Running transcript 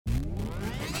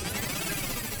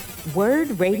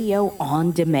Word Radio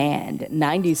on Demand,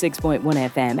 96.1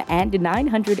 FM and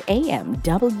 900 AM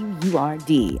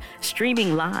WURD,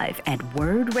 streaming live at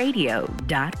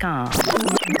wordradio.com.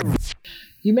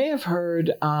 You may have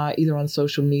heard either on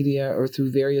social media or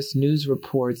through various news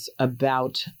reports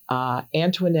about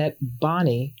Antoinette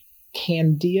Bonnie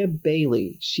Candia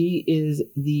Bailey. She is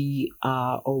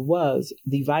was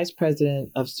the vice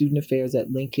president of student affairs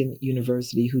at Lincoln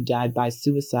University, who died by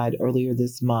suicide earlier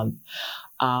this month.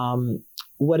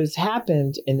 What has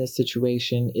happened in this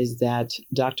situation is that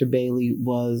Dr. Bailey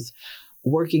was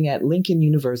working at Lincoln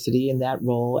University in that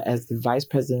role as the vice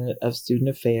president of student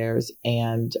affairs,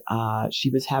 and she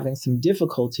was having some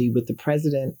difficulty with the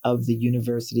president of the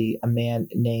university, a man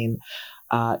named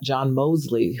John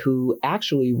Mosley, who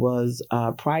actually was,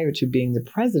 prior to being the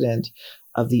president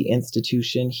of the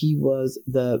institution, he was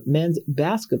the men's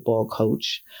basketball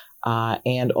coach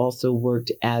and also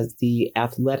worked as the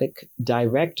athletic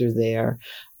director there.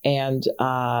 And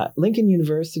Lincoln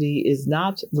University is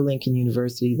not the Lincoln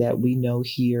University that we know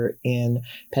here in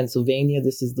Pennsylvania.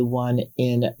 This is the one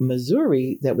in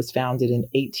Missouri that was founded in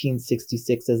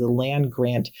 1866 as a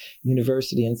land-grant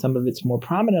university. And some of its more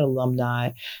prominent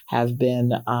alumni have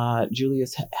been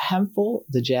Julius Hemphill,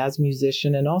 the jazz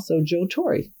musician, and also Joe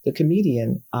Torre, the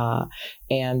comedian.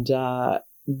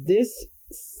 This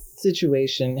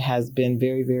situation has been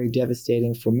very, very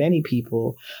devastating for many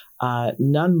people,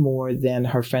 none more than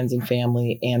her friends and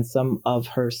family and some of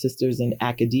her sisters in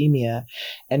academia.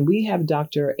 And we have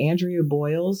Dr. Andrea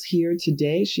Boyles here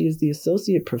today. She is the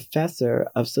Associate Professor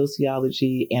of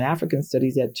Sociology and African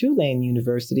Studies at Tulane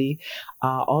University,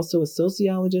 also a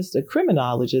sociologist, a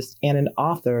criminologist, and an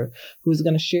author who is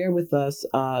going to share with us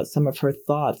some of her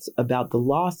thoughts about the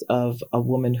loss of a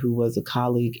woman who was a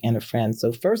colleague and a friend.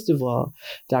 So first of all,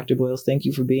 Dr. Boyles, thank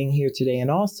you for being here today.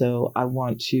 And also, I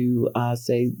want to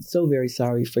say so very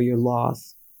sorry for your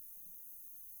loss.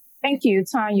 Thank you,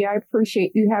 Tonya. I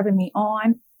appreciate you having me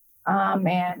on,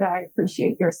 and I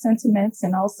appreciate your sentiments.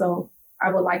 And also,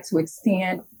 I would like to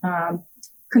extend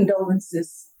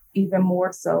condolences even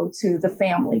more so to the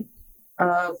family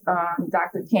of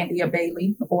Dr. Candia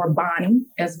Bailey, or Bonnie,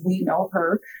 as we know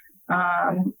her,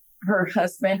 her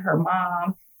husband, her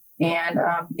mom, and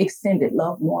extended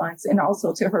loved ones, and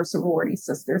also to her sorority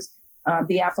sisters.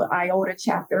 The Alpha Iota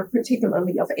chapter,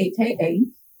 particularly of AKA,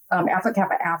 Alpha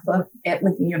Kappa Alpha at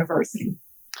Lincoln University.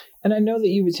 And I know that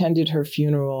you attended her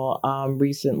funeral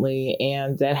recently,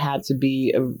 and that had to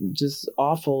be a just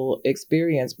awful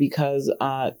experience because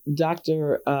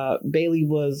Dr. Bailey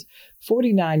was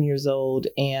 49 years old,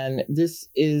 and this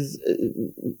is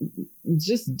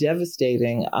just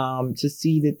devastating to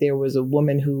see that there was a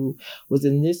woman who was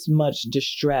in this much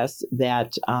distress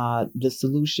that the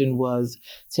solution was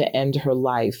to end her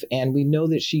life. And we know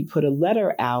that she put a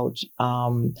letter out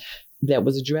that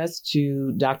was addressed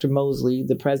to Dr. Mosley,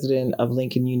 the president of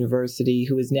Lincoln University,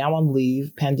 who is now on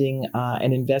leave pending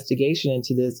an investigation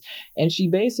into this. And she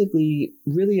basically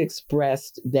really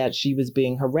expressed that she was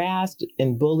being harassed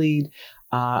and bullied.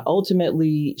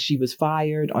 Ultimately, she was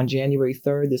fired on January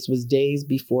 3rd. This was days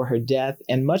before her death.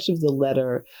 And much of the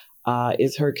letter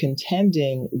is her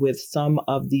contending with some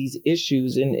of these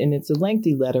issues. And it's a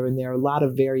lengthy letter, and there are a lot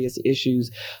of various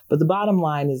issues. But the bottom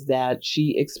line is that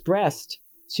she expressed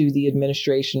to the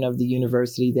administration of the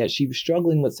university that she was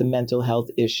struggling with some mental health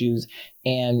issues.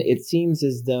 And it seems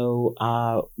as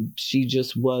though she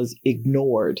just was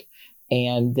ignored,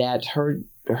 and that her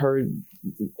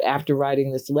after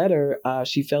writing this letter,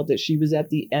 she felt that she was at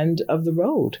the end of the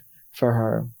road for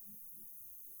her.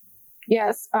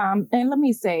 Yes. And let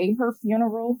me say, her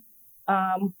funeral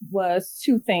was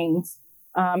two things,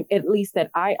 at least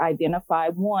that I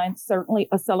identified. One, certainly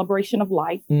a celebration of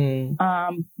life.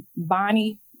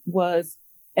 Bonnie was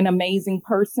an amazing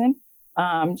person.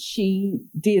 She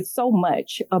did so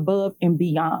much above and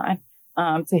beyond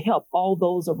to help all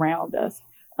those around us.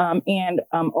 And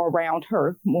around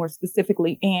her more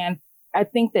specifically. And I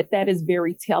think that is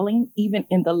very telling, even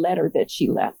in the letter that she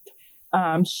left.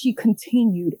 She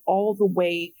continued all the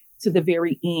way to the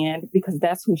very end, because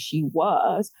that's who she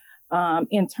was,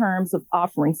 in terms of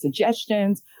offering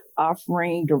suggestions,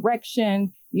 offering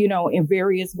direction, in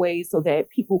various ways so that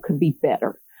people could be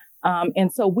better.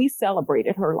 And so we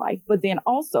celebrated her life. But then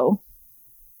also,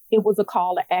 it was a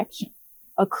call to action.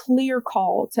 A clear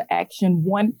call to action,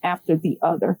 one after the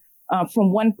other,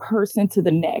 from one person to the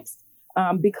next,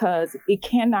 because it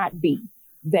cannot be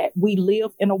that we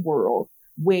live in a world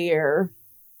where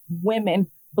women,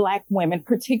 Black women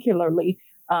particularly,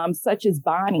 such as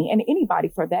Bonnie, and anybody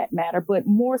for that matter, but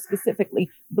more specifically,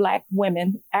 Black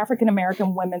women,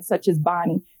 African-American women such as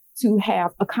Bonnie, to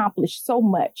have accomplished so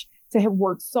much, to have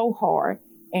worked so hard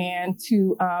and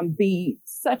to be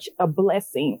such a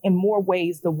blessing in more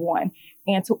ways than one,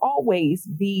 and to always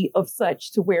be of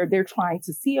such to where they're trying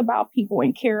to see about people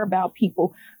and care about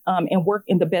people and work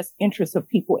in the best interest of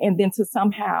people, and then to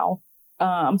somehow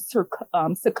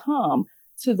succumb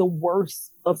to the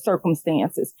worst of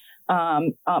circumstances,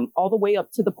 all the way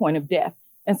up to the point of death.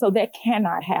 And so that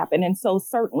cannot happen. And so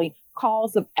certainly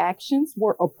calls of actions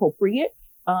were appropriate.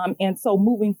 And so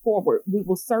moving forward, we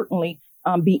will certainly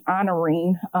be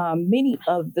honoring many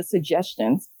of the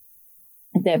suggestions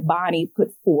that Bonnie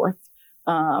put forth.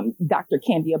 Dr.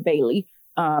 Candia Bailey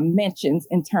mentions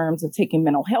in terms of taking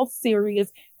mental health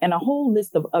serious and a whole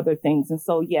list of other things. And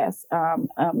so, yes,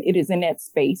 it is in that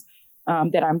space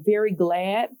that I'm very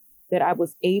glad that I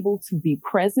was able to be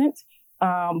present,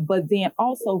 but then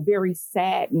also very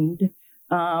saddened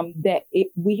that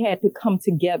we had to come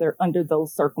together under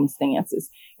those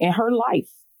circumstances. And her life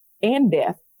and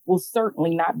death will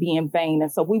certainly not be in vain.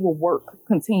 And so we will work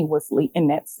continuously in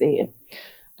that stead.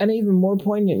 And even more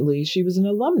poignantly, she was an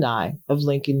alumni of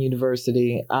Lincoln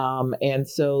University. And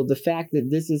so the fact that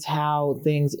this is how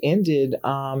things ended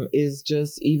is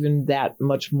just even that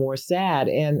much more sad.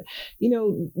 And, you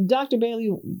know, Dr.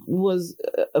 Bailey was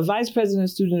a vice president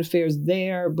of student affairs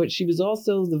there, but she was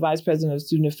also the vice president of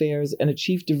student affairs and a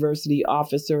chief diversity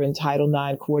officer and Title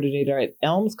IX coordinator at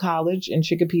Elms College in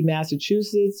Chicopee,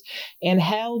 Massachusetts, and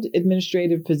held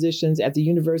administrative positions at the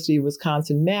University of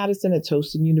Wisconsin-Madison, at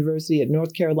Towson University, at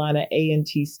North Carolina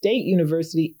A&T State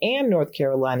University, and North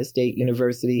Carolina State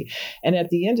University. And at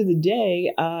the end of the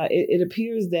day, it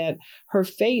appears that her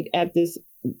fate at this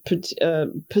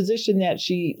position that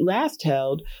she last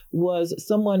held was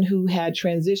someone who had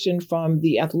transitioned from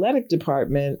the athletic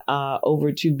department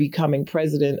over to becoming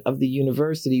president of the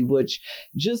university, which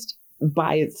just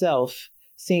by itself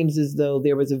seems as though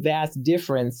there was a vast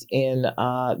difference in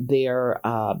their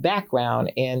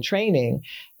background and training.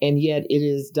 And yet it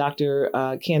is Dr.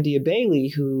 Candia Bailey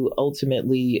who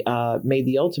ultimately made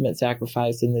the ultimate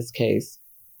sacrifice in this case.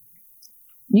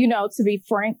 You know, to be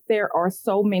frank, there are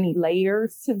so many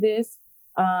layers to this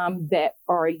that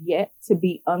are yet to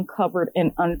be uncovered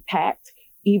and unpacked,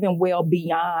 even well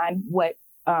beyond what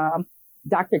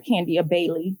Dr. Candia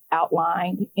Bailey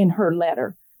outlined in her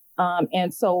letter.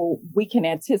 And so we can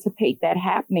anticipate that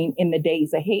happening in the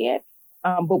days ahead.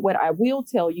 But what I will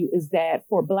tell you is that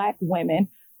for Black women,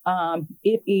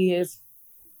 it is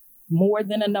more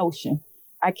than a notion.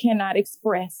 I cannot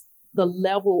express the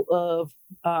level of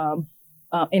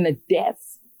in the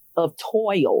depths of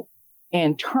toil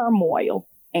and turmoil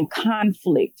and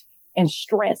conflict and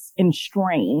stress and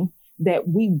strain that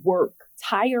we work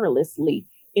tirelessly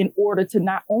in order to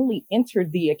not only enter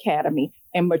the academy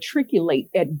and matriculate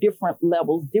at different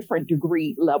levels, different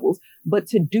degree levels, but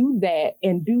to do that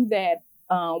and do that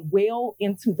well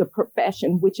into the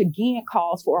profession, which again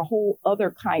calls for a whole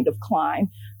other kind of climb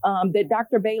that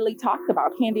Dr. Bailey talked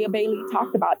about, Candia Bailey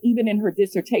talked about, even in her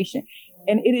dissertation.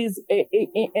 And it is,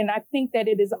 and I think that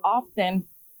it is often,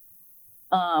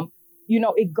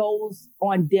 it goes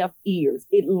on deaf ears.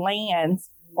 It lands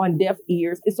on deaf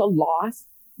ears. It's a loss,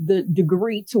 the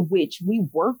degree to which we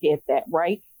work at that,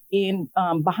 right? In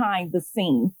behind the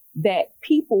scene, that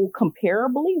people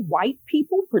comparably, white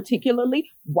people, particularly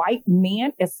white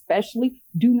men, especially,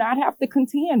 do not have to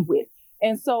contend with.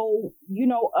 And so,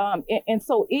 and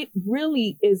so it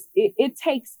really is, it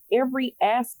takes every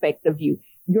aspect of you.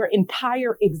 Your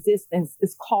entire existence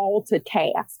is called to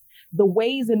task. The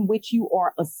ways in which you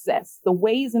are assessed, the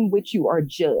ways in which you are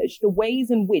judged, the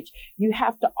ways in which you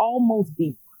have to almost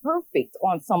be perfect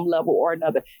on some level or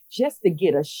another just to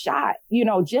get a shot,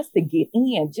 just to get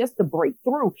in, just to break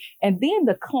through. And then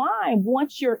the climb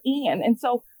once you're in. And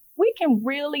so we can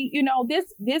really,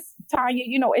 this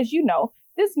Tonya, as you know,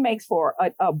 this makes for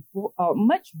a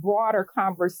much broader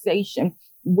conversation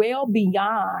well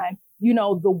beyond,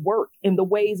 the work and the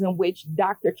ways in which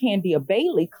Dr. Candia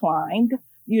Bailey climbed,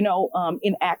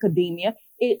 in academia.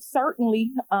 It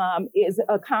certainly is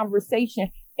a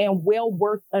conversation and well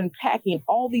worth unpacking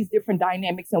all these different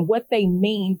dynamics and what they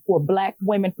mean for Black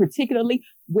women, particularly,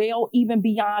 well, even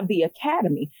beyond the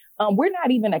academy. We're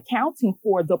not even accounting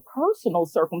for the personal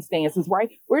circumstances, right?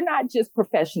 We're not just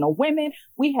professional women.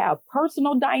 We have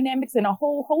personal dynamics and a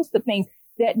whole host of things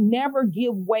that never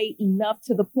give way enough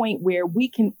to the point where we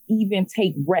can even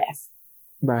take rest,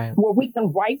 right? Where we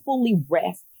can rightfully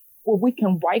rest, where we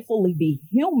can rightfully be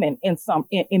human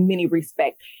in many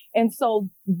respects. And so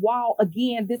while,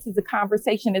 again, this is a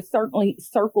conversation that certainly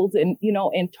circles and,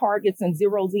 and targets and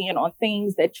zeroes in on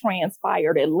things that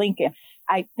transpired at Lincoln,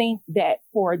 I think that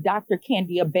for Dr.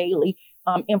 Candia Bailey,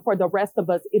 And for the rest of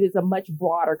us, it is a much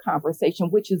broader conversation,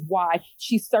 which is why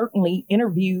she certainly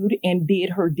interviewed and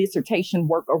did her dissertation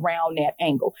work around that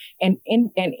angle and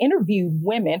interviewed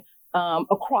women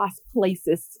across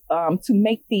places to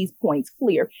make these points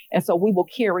clear. And so we will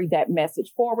carry that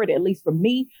message forward. At least for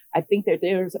me, I think that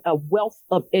there's a wealth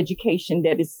of education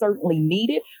that is certainly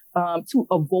needed to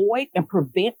avoid and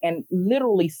prevent and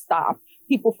literally stop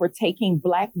people for taking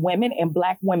Black women and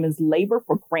Black women's labor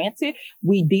for granted.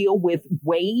 We deal with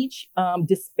wage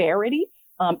disparity,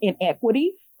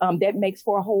 inequity. That makes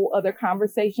for a whole other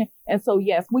conversation. And so,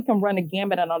 yes, we can run a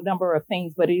gamut on a number of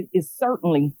things, but it is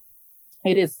certainly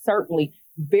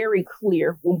very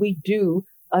clear when we do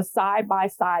a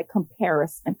side-by-side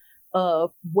comparison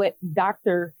of what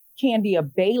Dr. Candia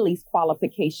Bailey's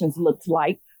qualifications looked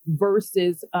like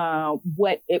versus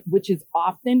which is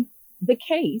often the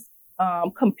case,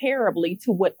 comparably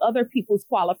to what other people's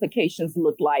qualifications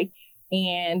look like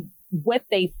and what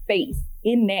they face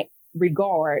in that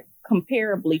regard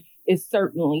comparably is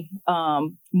certainly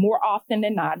more often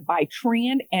than not by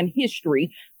trend and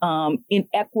history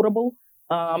inequitable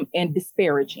and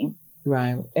disparaging.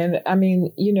 Right. And I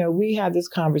mean, we had this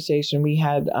conversation. We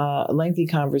had a lengthy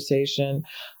conversation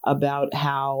about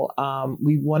how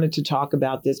we wanted to talk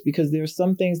about this because there are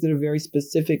some things that are very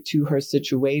specific to her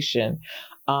situation.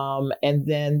 And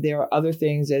then there are other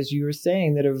things, as you were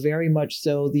saying, that are very much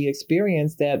so the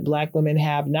experience that Black women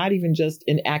have, not even just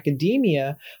in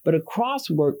academia, but across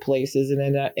workplaces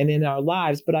and in our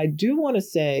lives. But I do want to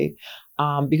say,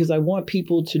 because I want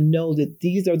people to know that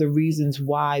these are the reasons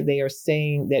why they are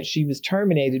saying that she was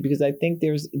terminated, because I think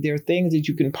there are things that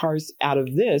you can parse out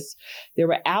of this. There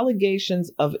were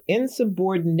allegations of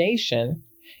insubordination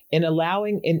in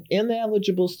allowing an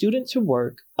ineligible student to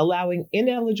work, allowing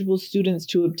ineligible students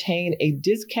to obtain a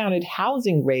discounted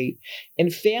housing rate,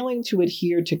 and failing to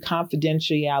adhere to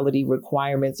confidentiality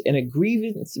requirements in a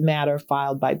grievance matter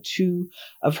filed by two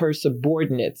of her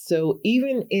subordinates. So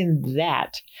even in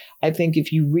that, I think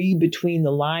if you read between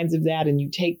the lines of that and you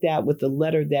take that with the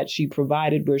letter that she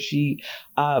provided, where she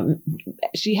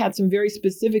had some very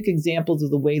specific examples of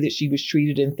the way that she was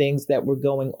treated and things that were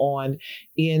going on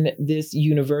in this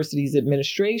university's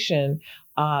administration,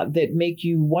 that make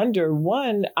you wonder.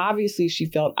 One, obviously she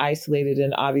felt isolated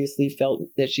and obviously felt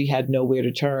that she had nowhere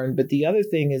to turn. But the other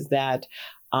thing is that,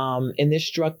 and this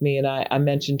struck me, and I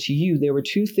mentioned to you, there were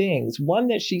two things. One,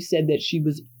 that she said that she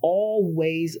was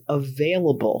always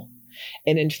available.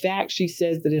 And in fact, she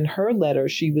says that in her letter,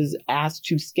 she was asked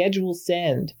to schedule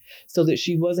send so that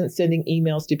she wasn't sending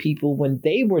emails to people when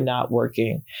they were not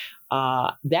working.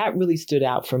 That really stood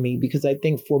out for me because I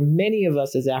think for many of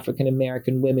us as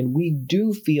African-American women, we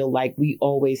do feel like we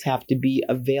always have to be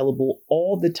available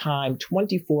all the time,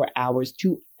 24 hours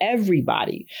to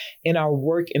everybody in our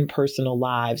work and personal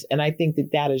lives. And I think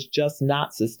that is just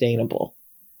not sustainable.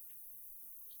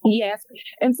 Yes.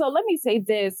 And so let me say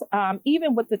this,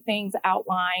 even with the things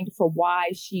outlined for why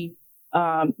she,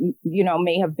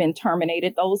 may have been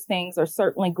terminated, those things are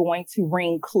certainly going to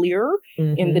ring clearer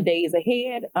in the days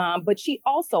ahead. But she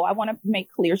also, I want to make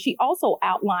clear, she also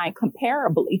outlined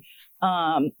comparably,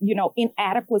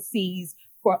 inadequacies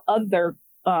for other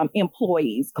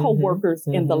employees, coworkers,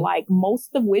 and the like,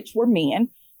 most of which were men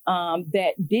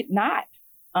that did not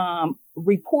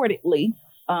reportedly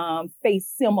face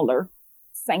similar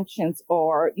sanctions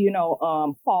or,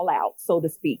 fallout, so to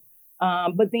speak.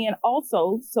 But then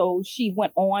also, so she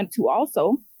went on to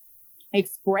also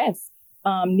express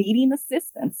needing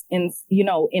assistance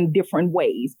in different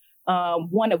ways.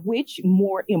 One of which,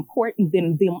 more important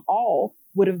than them all,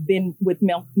 would have been with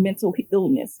mental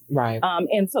illness. Right.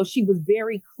 And so she was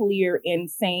very clear in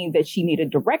saying that she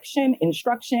needed direction,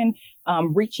 instruction,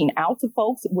 reaching out to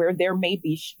folks where there may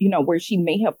be, where she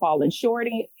may have fallen short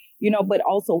in, but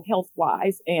also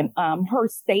health-wise, and her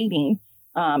stating,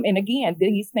 and again,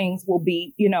 these things will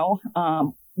be,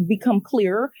 become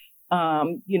clearer.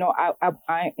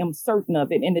 I am certain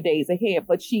of it in the days ahead,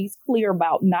 but she's clear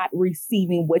about not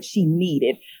receiving what she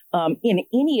needed in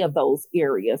any of those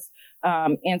areas.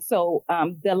 And so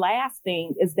the last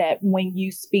thing is that when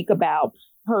you speak about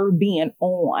her being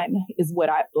on, is what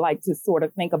I like to sort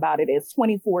of think about it as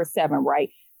 24/7, right?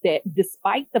 That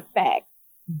despite the fact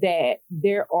that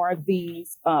there are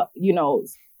these,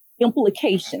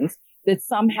 implications that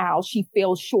somehow she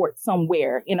fell short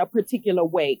somewhere in a particular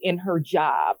way in her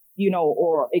job,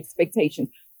 or expectations,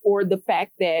 or the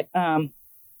fact that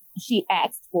she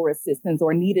asked for assistance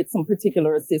or needed some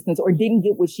particular assistance or didn't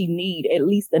get what she needed, at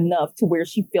least enough to where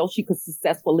she felt she could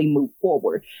successfully move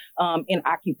forward in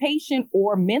occupation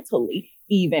or mentally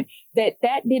even,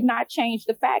 that did not change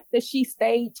the fact that she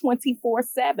stayed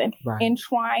 24/7 in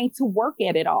trying to work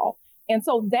at it all. And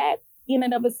so that in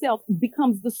and of itself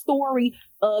becomes the story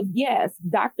of, yes,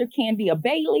 Dr. Candia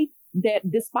Bailey, that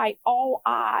despite all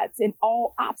odds and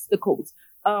all obstacles,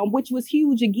 which was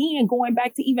huge, again, going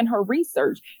back to even her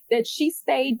research, that she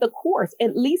stayed the course,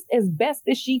 at least as best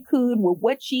as she could with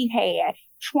what she had,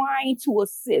 trying to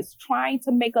assist, trying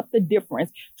to make up the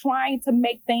difference, trying to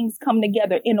make things come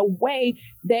together in a way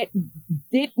that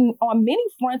didn't, on many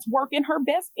fronts, work in her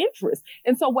best interest.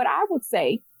 And so what I would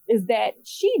say is that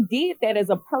she did that as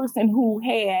a person who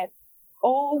had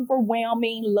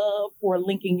overwhelming love for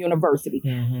Lincoln University.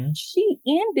 Mm-hmm. She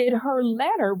ended her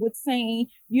letter with saying,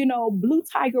 Blue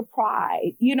Tiger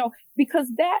Pride, because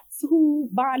that's who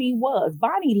Bonnie was.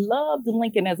 Bonnie loved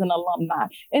Lincoln as an alumni.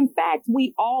 In fact,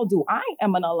 we all do. I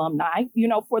am an alumni,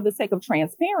 for the sake of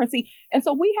transparency. And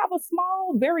so we have a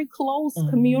small, very close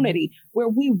community where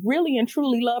we really and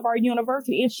truly love our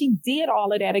university. And she did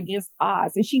all of that against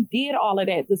odds. And she did all of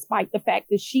that despite the fact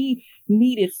that she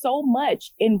needed so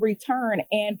much in return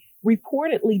and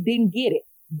reportedly didn't get it.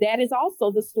 That is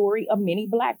also the story of many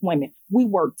Black women. We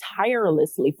work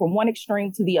tirelessly from one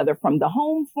extreme to the other, from the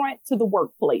home front to the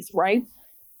workplace, right?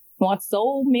 On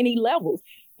so many levels.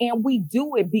 And we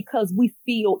do it because we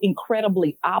feel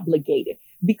incredibly obligated,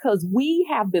 because we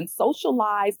have been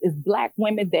socialized as Black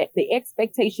women that the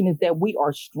expectation is that we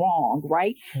are strong,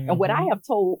 right? Mm-hmm. And what I have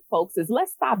told folks is,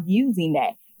 let's stop using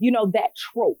that. That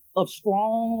trope of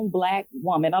strong Black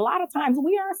woman. A lot of times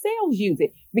we ourselves use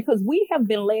it because we have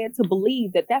been led to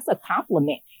believe that that's a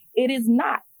compliment. It is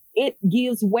not. It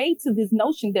gives way to this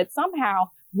notion that somehow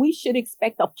we should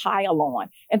expect a pile on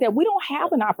and that we don't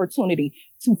have an opportunity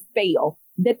to fail,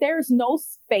 that there is no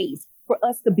space for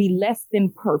us to be less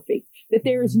than perfect, that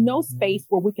there is no space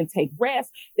where we can take rest,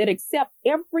 that except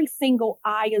every single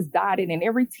I is dotted and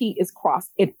every T is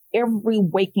crossed at every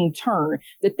waking turn,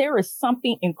 that there is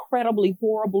something incredibly,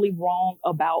 horribly wrong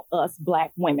about us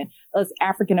Black women, us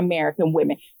African-American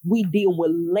women. We deal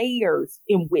with layers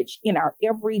in which in our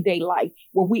everyday life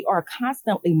where we are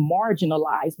constantly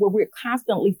marginalized, where we're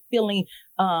constantly feeling,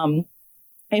 in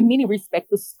many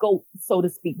respects, the scope, so to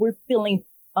speak, we're feeling,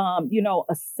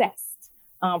 assessed.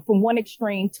 From one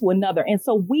extreme to another. And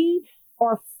so we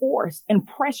are forced and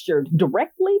pressured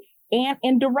directly and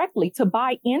indirectly to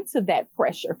buy into that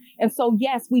pressure. And so,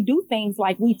 yes, we do things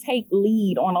like we take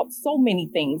lead on so many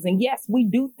things. And yes, we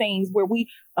do things where we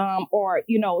are,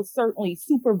 certainly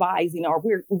supervising or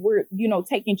we're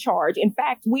taking charge. In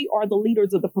fact, we are the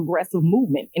leaders of the progressive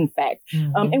movement, in fact.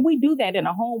 Mm-hmm. And we do that in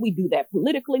a home. We do that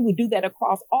politically. We do that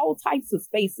across all types of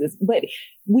spaces. But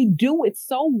we do it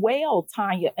so well,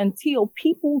 Tonya, until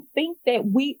people think that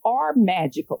we are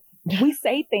magical. We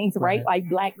say things, right? Like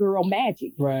Black girl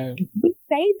magic. Right. We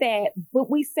say that, but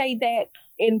we say that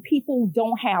and people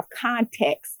don't have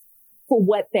context for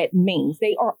what that means.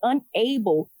 They are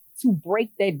unable to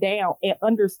break that down and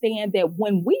understand that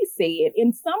when we say it,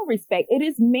 in some respect, it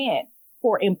is meant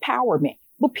for empowerment.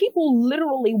 But people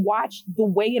literally watch the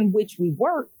way in which we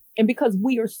work. And because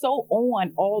we are so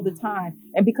on all the time,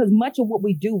 and because much of what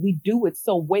we do it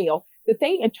so well, that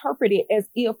they interpret it as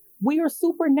if we are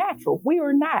supernatural. We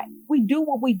are not. We do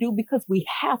what we do because we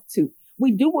have to.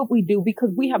 We do what we do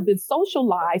because we have been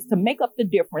socialized to make up the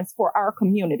difference for our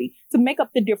community, to make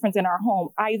up the difference in our home,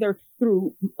 either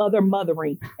through other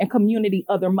mothering and community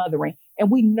other mothering. And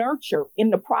we nurture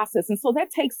in the process. And so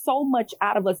that takes so much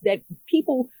out of us that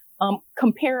people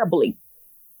comparably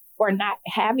are not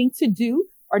having to do,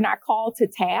 are not called to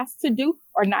task to do,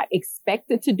 are not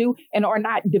expected to do, and are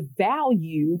not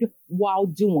devalued while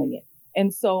doing it.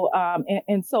 And so,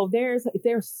 so there's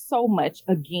so much,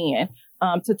 again,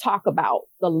 to talk about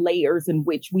the layers in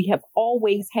which we have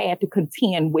always had to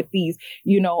contend with these,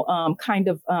 damned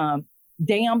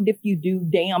if you do,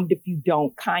 damned if you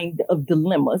don't kind of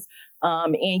dilemmas.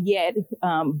 And yet,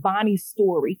 Bonnie's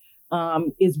story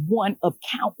is one of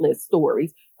countless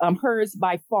stories. Hers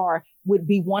by far would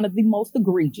be one of the most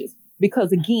egregious.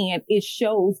 Because again, it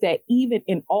shows that even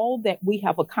in all that we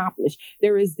have accomplished,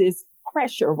 there is this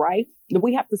pressure, right? That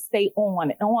we have to stay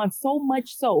on and on, so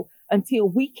much so until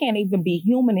we can't even be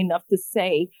human enough to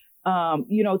say,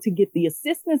 to get the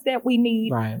assistance that we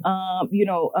need, right.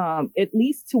 At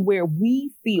least to where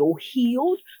we feel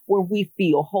healed, where we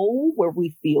feel whole, where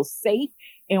we feel safe,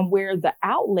 and where the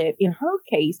outlet in her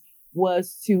case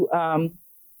was to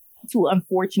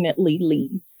unfortunately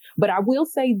leave. But I will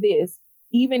say this,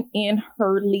 even in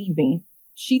her leaving,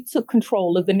 she took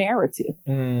control of the narrative.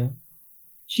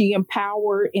 She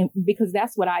empowered, because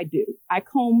that's what I do. I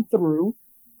comb through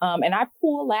and I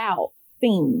pull out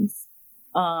things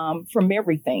from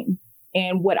everything.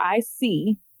 And what I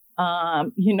see,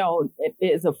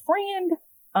 as a friend,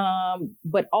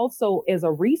 but also as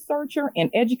a researcher and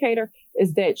educator,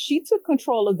 is that she took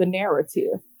control of the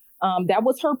narrative. That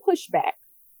was her pushback.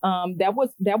 That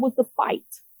was the fight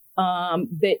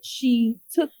that she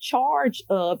took charge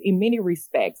of in many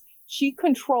respects. She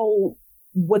controlled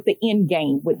what the end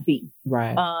game would be.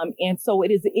 Right. And so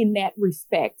it is in that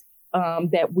respect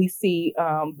that we see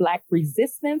Black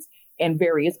resistance and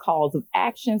various calls of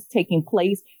actions taking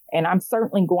place. And I'm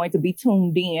certainly going to be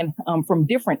tuned in from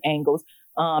different angles.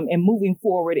 And moving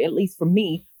forward, at least for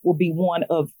me, will be one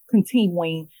of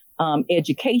continuing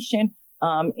education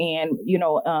and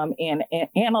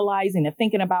analyzing and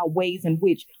thinking about ways in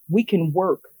which we can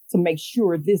work to make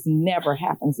sure this never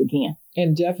happens again.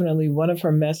 And definitely one of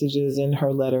her messages in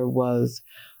her letter was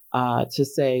to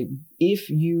say, if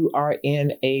you are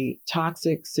in a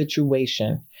toxic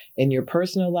situation in your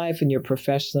personal life and your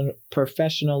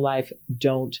professional life,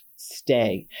 don't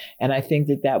stay. And I think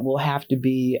that will have to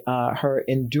be her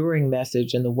enduring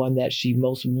message, and the one that she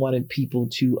most wanted people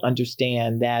to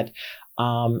understand, that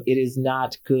it is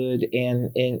not good.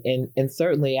 And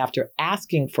certainly after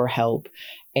asking for help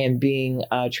and being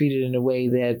treated in a way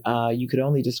that you could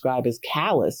only describe as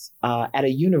callous at a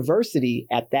university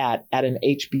at that, at an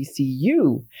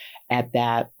HBCU at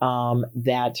that,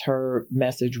 that her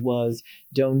message was,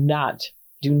 do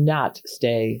not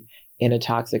stay in a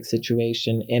toxic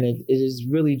situation. And it is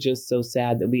really just so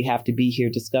sad that we have to be here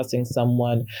discussing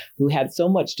someone who had so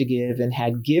much to give and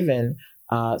had given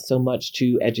so much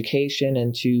to education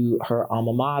and to her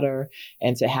alma mater,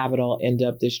 and to have it all end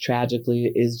up this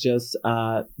tragically is just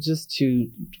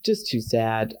too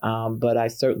sad. But I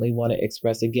certainly want to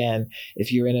express again,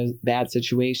 if you're in a bad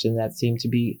situation,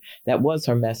 that was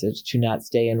her message, to not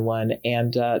stay in one.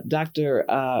 And Dr.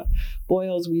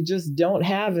 Boyles, we just don't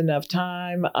have enough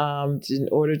time in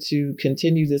order to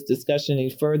continue this discussion any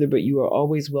further, but you are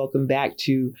always welcome back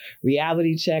to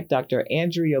Reality Check. Dr.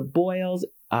 Andrea Boyles,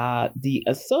 the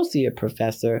Associate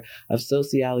Professor of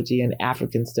Sociology and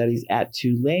African Studies at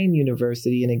Tulane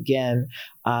University. And again,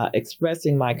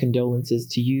 expressing my condolences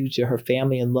to you, to her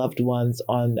family and loved ones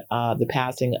on the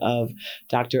passing of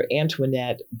Dr.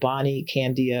 Antoinette Bonnie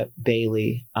Candia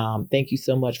Bailey. Thank you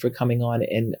so much for coming on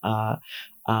and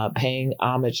paying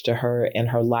homage to her and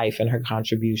her life and her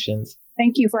contributions.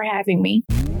 Thank you for having me.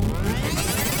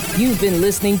 You've been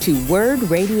listening to Word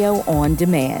Radio on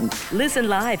Demand. Listen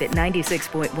live at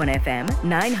 96.1 FM,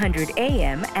 900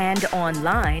 AM, and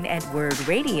online at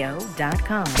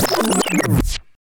wordradio.com.